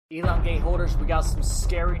Elongate holders, we got some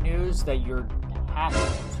scary news that you're have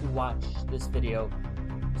to watch this video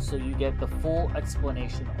so you get the full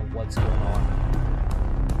explanation of what's going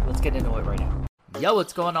on. Let's get into it right now. Yo,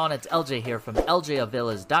 what's going on? It's LJ here from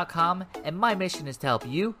LJAvillas.com, and my mission is to help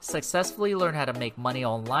you successfully learn how to make money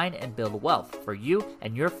online and build wealth for you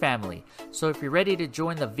and your family. So if you're ready to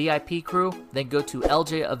join the VIP crew, then go to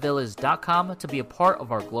LJAvillas.com to be a part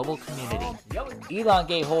of our global community. Yo,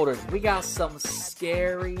 Elongate holders, we got some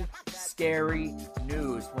scary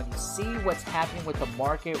news. When you see what's happening with the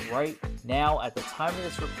market right now at the time of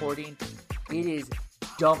this recording, it is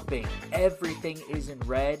dumping. Everything is in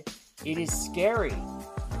red. It is scary.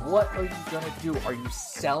 What are you gonna do? Are you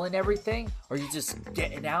selling everything? Are you just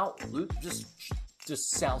getting out? Just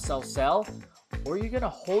sell? Or are you gonna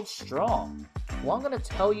hold strong? Well, I'm gonna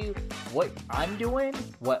tell you what I'm doing,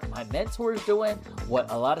 what my mentor is doing, what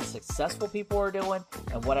a lot of successful people are doing,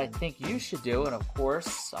 and what I think you should do. And of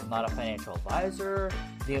course, I'm not a financial advisor.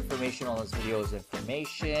 The information on this video is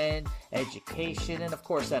information, education, and of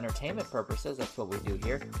course, entertainment purposes. That's what we do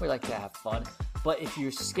here. We like to have fun. But if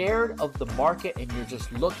you're scared of the market and you're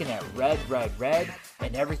just looking at red,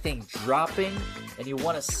 and everything dropping, and you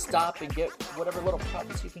want to stop and get whatever little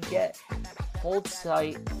profits you can get, hold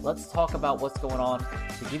tight. Let's talk about what's going on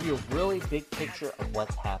to give you a really big picture of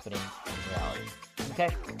what's happening in reality. Okay,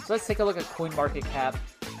 so let's take a look at CoinMarketCap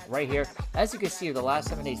right here. As you can see, the last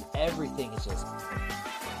 7 days, everything is just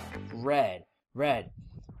red.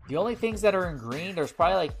 The only things that are in green, there's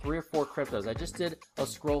probably like 3 or 4 cryptos. I just did a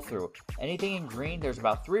scroll through. Anything in green, there's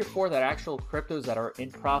about 3 or 4 that are actual cryptos that are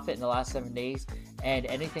in profit in the last 7 days. And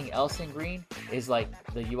anything else in green is like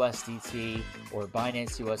the USDT or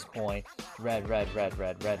Binance US Coin. Red.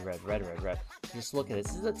 Just look at this.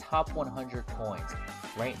 This is the top 100 coins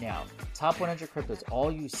right now. Top 100 cryptos.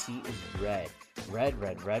 All you see is red. Red.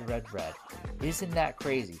 Isn't that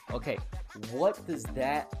crazy? Okay, what does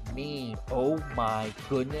that mean? Oh my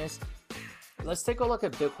goodness. Let's take a look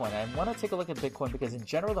at Bitcoin. I want to take a look at Bitcoin because in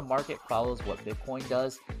general the market follows what Bitcoin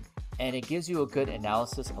does, and it gives you a good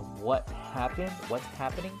analysis of what happened, what's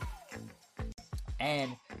happening.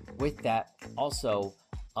 And with that also,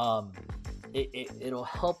 it'll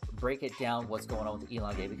help break it down what's going on with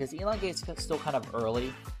Elongate, because Elongate's still kind of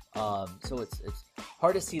early. So it's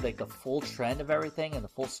hard to see like the full trend of everything and the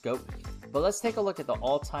full scope. But let's take a look at the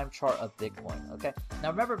all-time chart of Bitcoin, okay?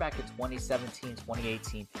 Now remember back in 2017,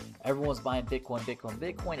 2018, everyone was buying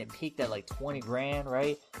Bitcoin. It peaked at like 20 grand,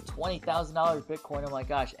 right? $20,000 Bitcoin, oh my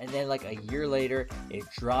gosh. And then like a year later, it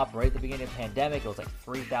dropped right at the beginning of the pandemic. It was like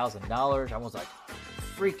 $3,000. I was like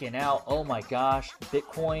freaking out. Oh my gosh,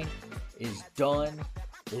 Bitcoin is done.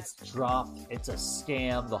 It's dropped. It's a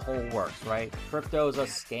scam. The whole works, right? Crypto's a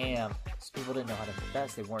scam. People didn't know how to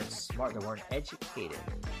invest. They weren't smart. They weren't educated.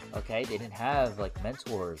 Okay? They didn't have like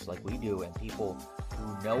mentors like we do and people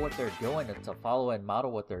who know what they're doing to follow and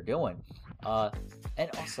model what they're doing. And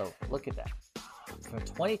also, look at that. From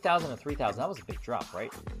 20,000 to 3,000, that was a big drop,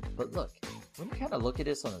 right? But look, when you kind of look at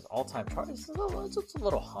this on this all-time chart, it's just a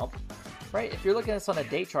little hump, right? If you're looking at this on a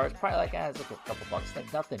day chart, it's probably like, it's like a couple bucks,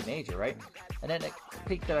 like nothing major, right? And then it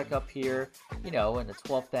peaked back up here, in the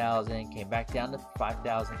 12,000, came back down to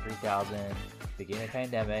 5,000, 3,000, beginning of the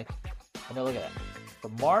pandemic. And then look at that.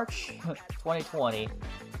 From March 2020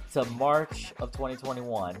 to March of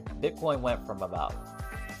 2021, Bitcoin went from about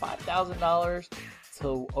 $5,000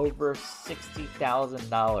 to over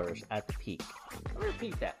 $60,000 at the peak. Let me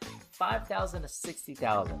repeat that. 5,000 to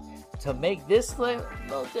 60,000 to make this little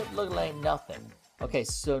dip look like nothing. Okay,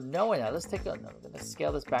 so knowing that, I'm going to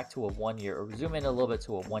scale this back to a 1 year, or zoom in a little bit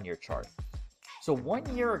to a 1 year chart. So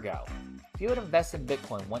 1 year ago, if you had invested in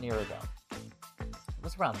Bitcoin 1 year ago, it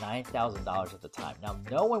was around $9,000 at the time. Now,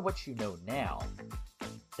 knowing what you know now,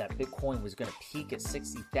 that Bitcoin was going to peak at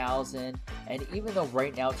 60,000, and even though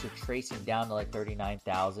right now it's retracing down to like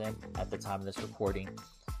 39,000 at the time of this recording,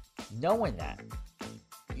 knowing that,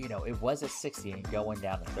 it was at 60 and going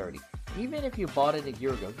down to 30. Even if you bought it a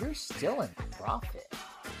year ago, you're still in profit.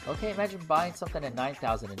 Okay, imagine buying something at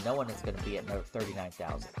 9,000 and knowing it's going to be at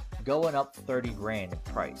 39,000, going up 30 grand in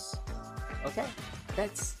price. Okay,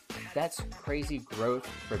 that's crazy growth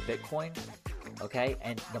for Bitcoin. Okay,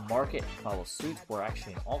 and the market follows suit. We're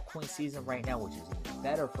actually in altcoin season right now, which is even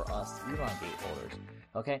better for us Elongate holders.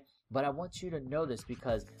 Okay, but I want you to know this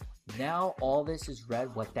because now all this is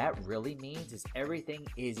red. What that really means is everything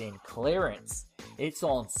is in clearance. It's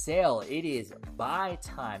on sale. It is buy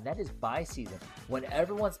time. That is buy season. When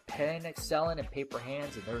everyone's panic selling in paper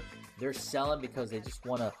hands and they're selling because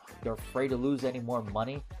they're afraid to lose any more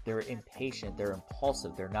money. They're impatient. They're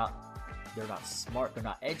impulsive. They're not they're not smart, they're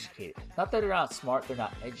not educated. Not that they're not smart, they're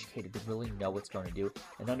not educated to really know what's going to do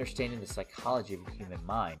and understanding the psychology of the human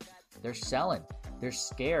mind. They're selling. They're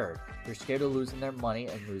scared. They're scared of losing their money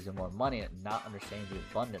and losing more money and not understanding the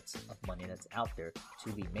abundance of money that's out there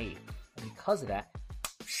to be made. And because of that,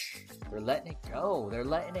 they're letting it go. They're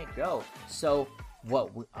letting it go. So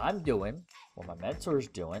what I'm doing, what my mentor's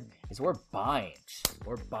doing, is we're buying.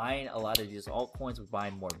 We're buying a lot of these altcoins. We're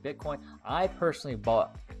buying more Bitcoin. I personally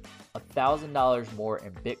bought $1,000 more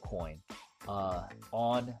in Bitcoin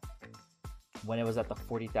on when it was at the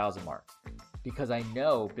 40,000 mark, because I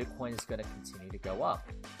know Bitcoin is going to continue to go up.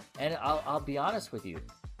 And I'll be honest with you,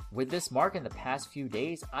 with this market in the past few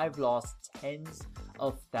days, I've lost tens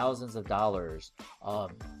of thousands of dollars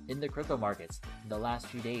in the crypto markets in the last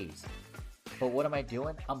few days. But what am I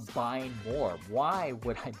doing? I'm buying more. Why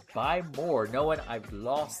would I buy more knowing I've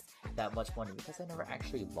lost that much money? Because I never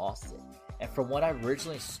actually lost it. And from what I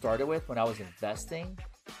originally started with when I was investing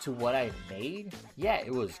to what I made, yeah,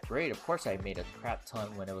 it was great. Of course, I made a crap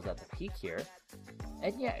ton when it was at the peak here.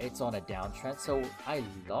 And yeah, it's on a downtrend, so I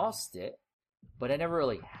lost it, but I never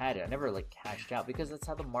really had it. I never really cashed out because that's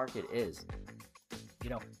how the market is.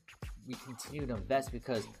 You know, we continue to invest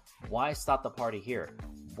because why stop the party here?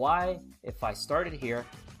 Why, if I started here,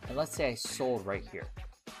 and let's say I sold right here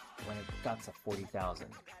when it got to 40,000.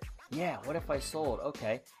 Yeah, what if I sold?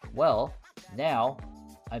 Okay, well, now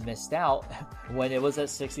I missed out when it was at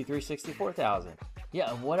 63, 64,000. Yeah,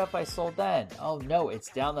 and what if I sold then? Oh no, it's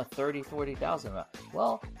down to 30, 40,000.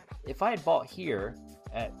 Well, if I had bought here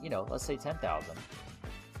at, let's say 10,000,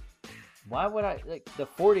 why would I, like the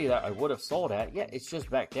 40 that I would have sold at, yeah, it's just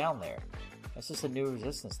back down there. It's just a new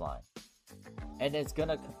resistance line. And it's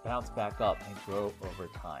gonna bounce back up and grow over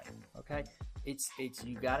time. Okay, it's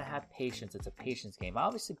you gotta have patience. It's a patience game.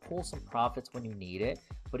 Obviously, pull some profits when you need it,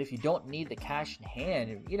 but if you don't need the cash in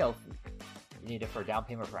hand, you need it for a down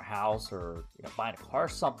payment for a house or buying a car,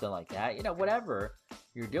 something like that. Whatever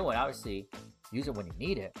you're doing, obviously use it when you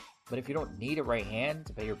need it. But if you don't need it right hand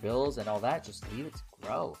to pay your bills and all that, just leave it to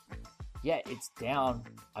grow. Yeah, it's down.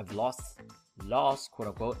 I've lost quote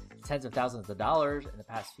unquote tens of thousands of dollars in the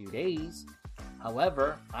past few days.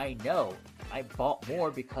 However, I know I bought more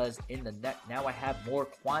because now I have more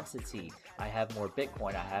quantity. I have more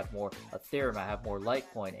Bitcoin, I have more Ethereum, I have more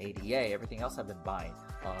Litecoin, ADA, everything else I've been buying.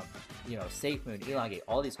 SafeMoon, Elongate,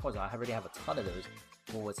 all these coins. I already have a ton of those.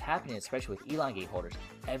 Well, what's happening, especially with Elongate holders,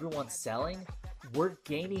 everyone's selling. We're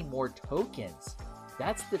gaining more tokens.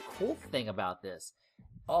 That's the cool thing about this.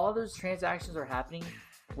 All those transactions are happening.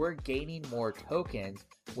 We're gaining more tokens,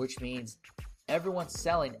 which means everyone's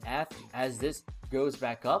selling as this goes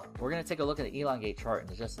back up. We're going to take a look at the Elongate chart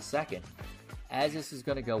in just a second. As this is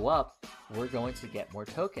going to go up, we're going to get more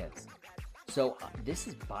tokens. So this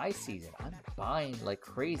is buy season. I'm buying like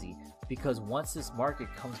crazy because once this market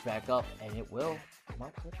comes back up, and it will,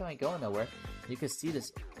 market ain't going nowhere. You can see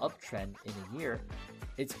this uptrend in a year.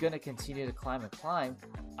 It's going to continue to climb and climb.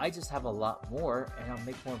 I just have a lot more and I'll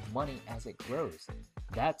make more money as it grows.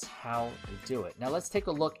 That's how we do it. Now let's take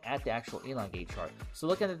a look at the actual Elongate chart. So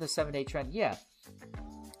looking at the 7-day trend, yeah.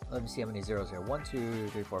 Let me see how many zeros here. 1, 2,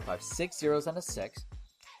 3, 4, 5, 6 zeros and a 6.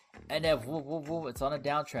 And then whoop, whoop, whoop, it's on a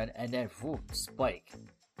downtrend and then whoop, spike.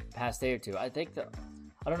 Past day or two. I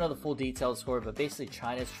don't know the full details score, but basically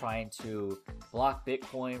China's trying to block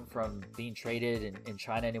Bitcoin from being traded in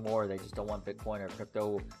China anymore. They just don't want Bitcoin or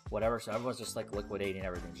crypto, whatever. So everyone's just like liquidating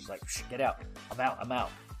everything. Just like, get out. I'm out.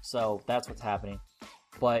 So that's what's happening.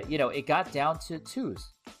 But, it got down to 2s.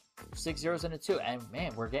 6 zeros and a 2. And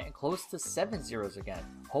man, we're getting close to 7 zeros again.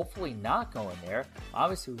 Hopefully not going there.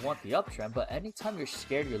 Obviously, we want the uptrend. But anytime you're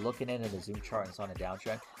scared, you're looking in at a Zoom chart and it's on a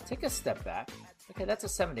downtrend, take a step back. Okay, that's a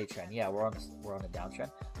 7-day trend. Yeah, we're on a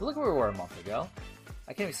downtrend. But look where we were a month ago.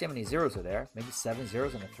 I can't even see how many zeros are there. Maybe 7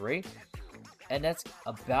 zeros and a 3. And that's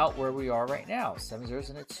about where we are right now. 7 zeros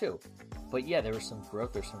and a 2. But yeah, there was some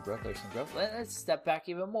growth. There's some growth. Let's step back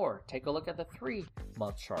even more. Take a look at the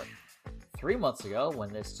 3-month chart. 3 months ago,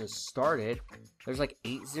 when this just started, there's like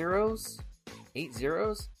 8 zeros.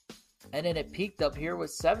 And then it peaked up here with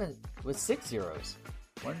 6 zeros.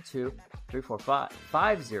 1, 2, 3, 4, 5.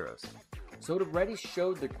 5 zeros. So it already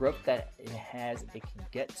showed the growth that it can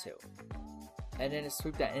get to. And then it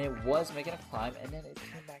swooped down, and it was making a climb, and then it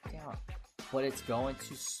came back down. But it's going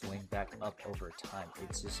to swing back up over time.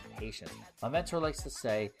 It's just patience. My mentor likes to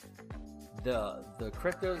say, the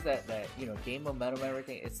cryptos that gain momentum and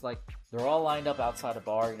everything, it's like they're all lined up outside a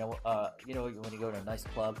bar. When you go to a nice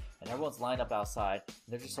club and everyone's lined up outside, and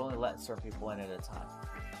they're just only letting certain people in at a time.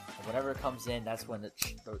 And whenever it comes in, that's when it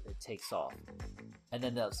takes off. And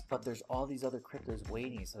then but there's all these other cryptos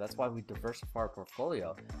waiting, so that's why we diversify our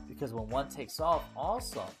portfolio, because when one takes off,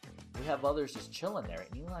 awesome, we have others just chilling there.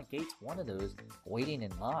 And Elon Gates, one of those, waiting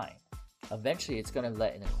in line. Eventually it's going to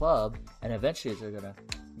let in a club, and eventually they're going to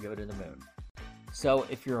go to the moon. So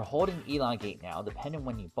if you're holding Elongate now, depending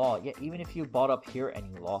when you bought, yeah, even if you bought up here and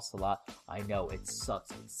you lost a lot, I know it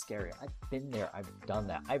sucks, it's scary. I've been there, I've done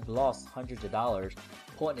that. I've lost hundreds of dollars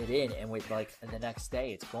putting it in, and with and the next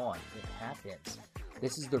day it's gone. It happens.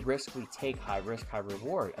 This is the risk we take, high risk, high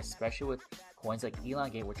reward, especially with coins like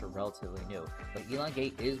Elongate, which are relatively new. But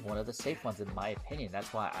Elongate is one of the safe ones in my opinion.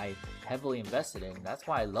 That's why I heavily invested in. That's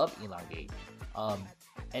why I love Elongate.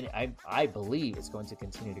 And I believe it's going to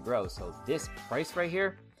continue to grow. So this price right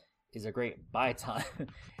here is a great buy time.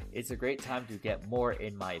 It's a great time to get more,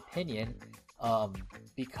 in my opinion,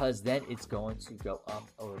 because then it's going to go up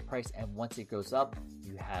over price. And once it goes up,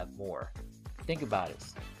 you have more. Think about it.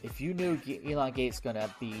 If you knew Elongate's going to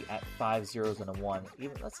be at 5 zeros and a 1,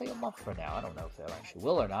 even let's say a month from now, I don't know if it actually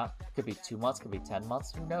will or not. Could be 2 months, could be 10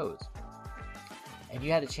 months, who knows? And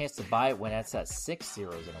you had a chance to buy it when it's at 6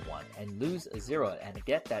 zeros and a 1 and lose a 0 and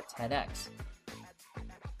get that 10x.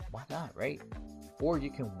 Why not, right? Or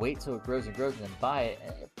you can wait till it grows and grows and then buy it.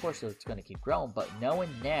 And of course, it's going to keep growing, but knowing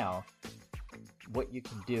now what you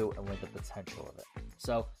can do and with the potential of it.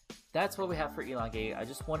 So that's what we have for Elongate. I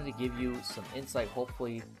just wanted to give you some insight.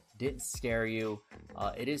 Hopefully didn't scare you.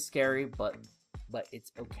 It is scary, but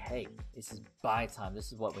it's okay. This is buy time.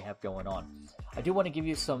 This is what we have going on. I do want to give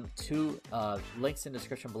you two links in the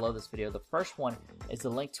description below this video. The first one is the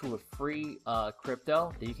link to a free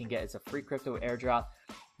crypto that you can get. It's a free crypto airdrop.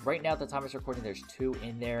 Right now, at the time of recording, there's 2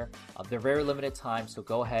 in there. They're very limited time, so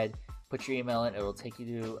go ahead, put your email in. It will take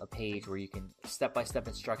you to a page where you can step-by-step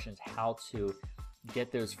instructions how to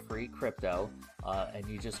get those free crypto, and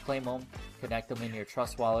you just claim them, connect them in your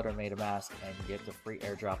Trust Wallet or MetaMask, and you get the free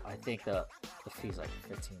airdrop. I think the fee's like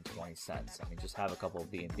 15-20 cents. I mean, just have a couple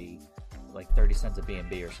of BNB, like 30 cents of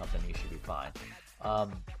BNB or something, you should be fine.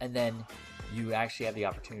 And then you actually have the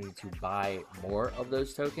opportunity to buy more of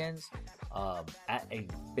those tokens at a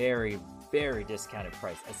very, very discounted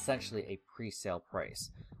price, essentially a pre-sale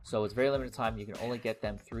price. So it's very limited time. You can only get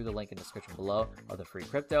them through the link in the description below of the free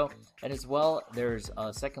crypto. And as well, there's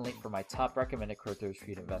a second link for my top recommended cryptos for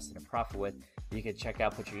you to invest in and profit with. You can check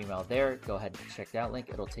out, put your email there. Go ahead and check that link.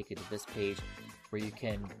 It'll take you to this page where you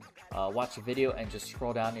can watch a video and just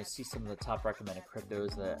scroll down and see some of the top recommended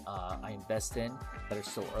cryptos that I invest in that are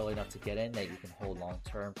still early enough to get in, that you can hold long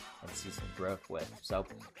term and see some growth with. So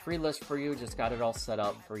free list for you, just got it all set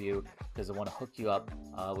up for you because I want to hook you up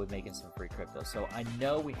with making some free crypto. So I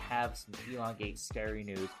know we have some Elongate scary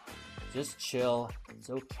news. Just chill. It's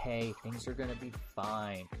okay. Things are going to be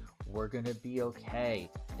fine. We're going to be okay.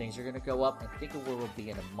 Things are going to go up, and think of where we'll be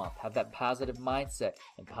in a month. Have that positive mindset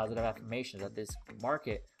and positive affirmations that this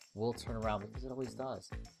market will turn around, because it always does.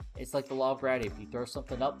 It's like the law of gravity. If you throw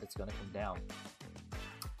something up, it's going to come down.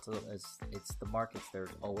 So it's the markets. There's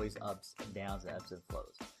always ups and downs, ebbs and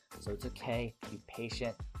flows. So it's okay. Be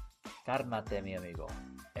patient. Calmate, mi amigo.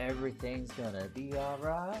 Everything's going to be all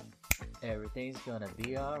right. Everything's going to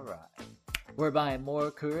be all right. We're buying more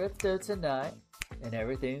crypto tonight, and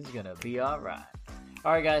everything's gonna be alright.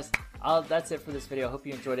 Alright guys, that's it for this video. I hope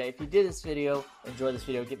you enjoyed it. If you did enjoy this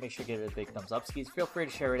video, make sure to give it a big thumbs up. Skis, feel free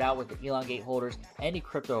to share it out with the Elongate holders, any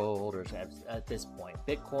crypto holders at this point.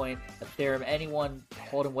 Bitcoin, Ethereum, anyone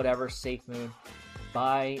holding whatever, SafeMoon.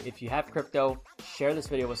 If you have crypto, share this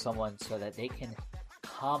video with someone so that they can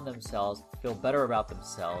calm themselves, feel better about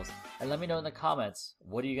themselves, and let me know in the comments,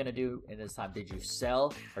 what are you going to do in this time? Did you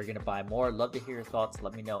sell? Are you going to buy more? Love to hear your thoughts.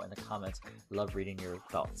 Let me know in the comments. Love reading your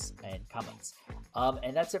thoughts and comments.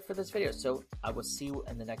 And that's it for this video. So I will see you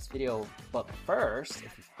in the next video. But first,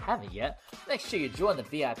 if you haven't yet, make sure you join the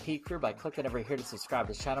VIP crew by clicking over here to subscribe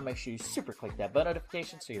to the channel. Make sure you super click that bell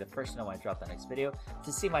notification so you're the first to know when I drop the next video.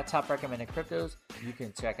 To see my top recommended cryptos, you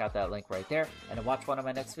can check out that link right there. And to watch one of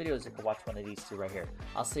my next videos, you can watch one of these 2 right here.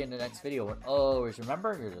 I'll see you in the next video. And always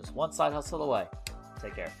remember, you're just one side hustle away.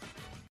 Take care.